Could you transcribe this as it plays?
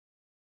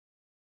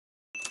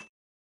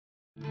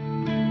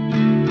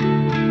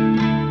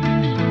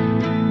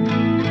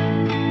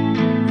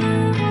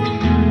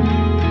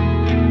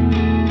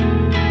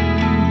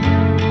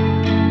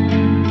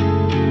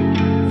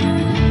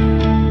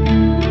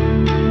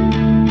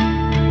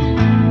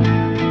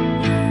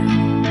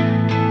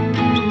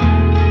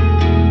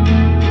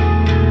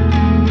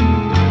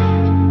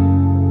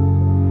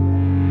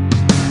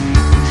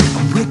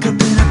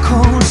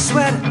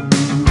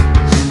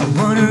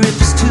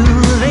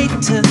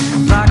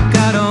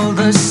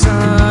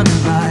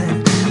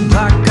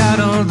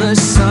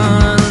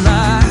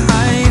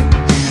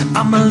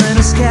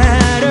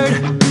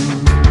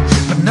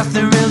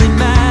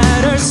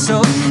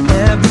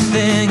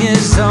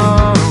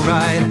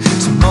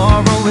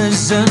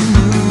a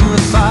new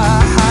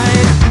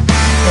fight.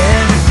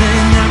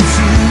 Everything I'm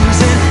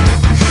choosing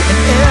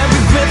and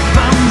every grip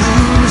I'm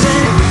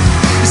losing,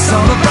 it's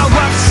all about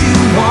what you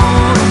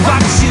want and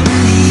what you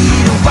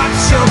need and what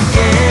you're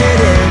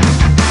getting.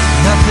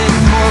 Nothing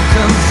more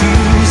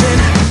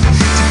confusing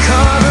to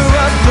cover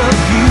up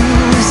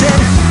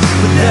abusing.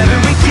 With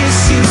every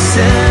kiss you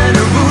send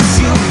or rules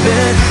you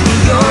bend in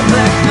your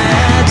black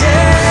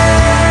magic.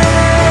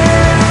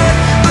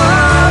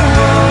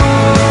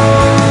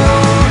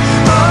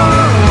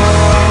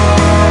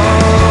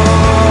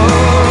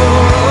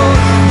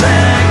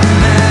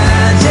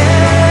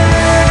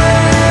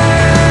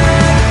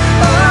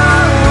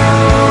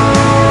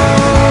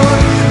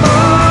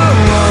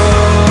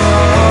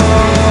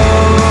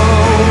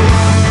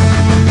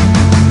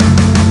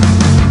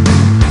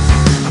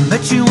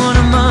 You on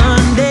a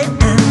Monday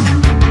and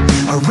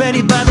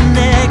already by the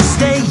next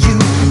day you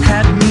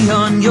had me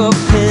on your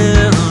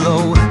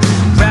pillow,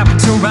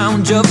 wrapped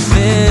around your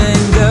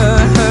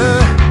finger.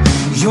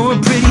 You're a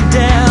pretty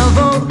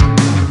devil,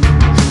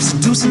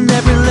 seducing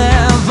every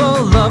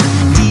level of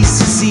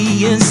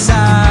decency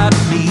inside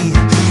me,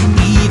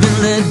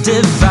 evenly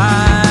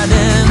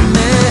dividing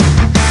me.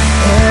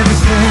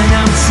 Everything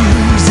I'm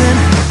choosing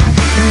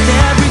and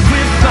every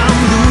grip I'm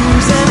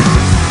losing,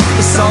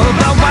 it's all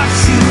about what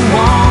you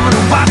want,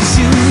 what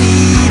you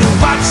need, and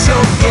what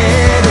you're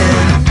getting.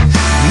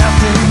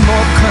 Nothing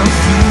more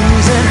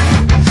confusing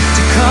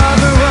to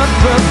cover up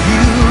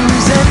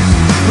abusing.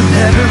 With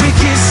every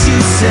kiss you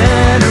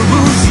said or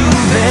rules you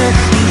read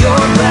in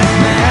your black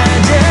magic.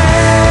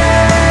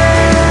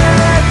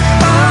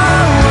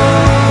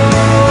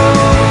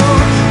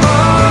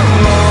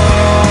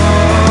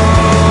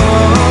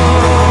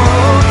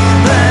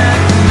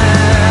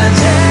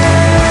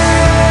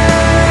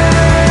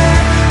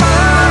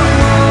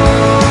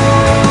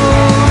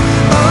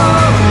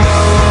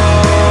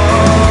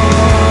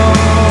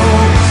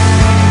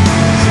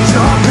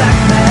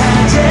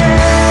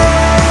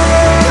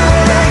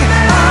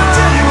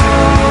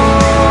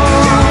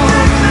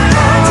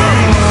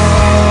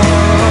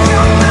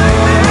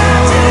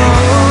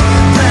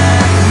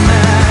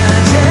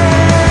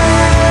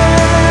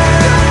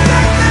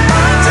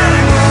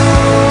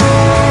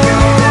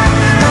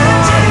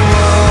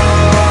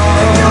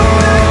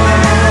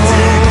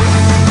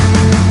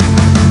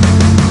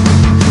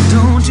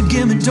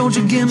 Don't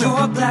you give me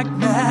your black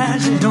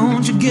magic?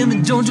 Don't you give me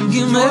your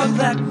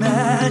black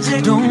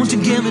magic? Don't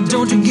you give me your black magic?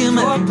 Don't you give me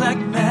your black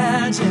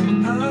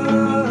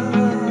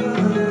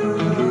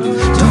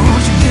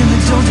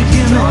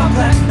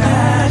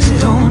magic?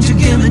 Don't you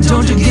give me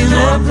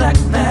your black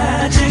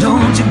magic?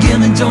 Don't you give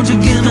me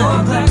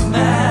your black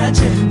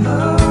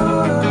magic?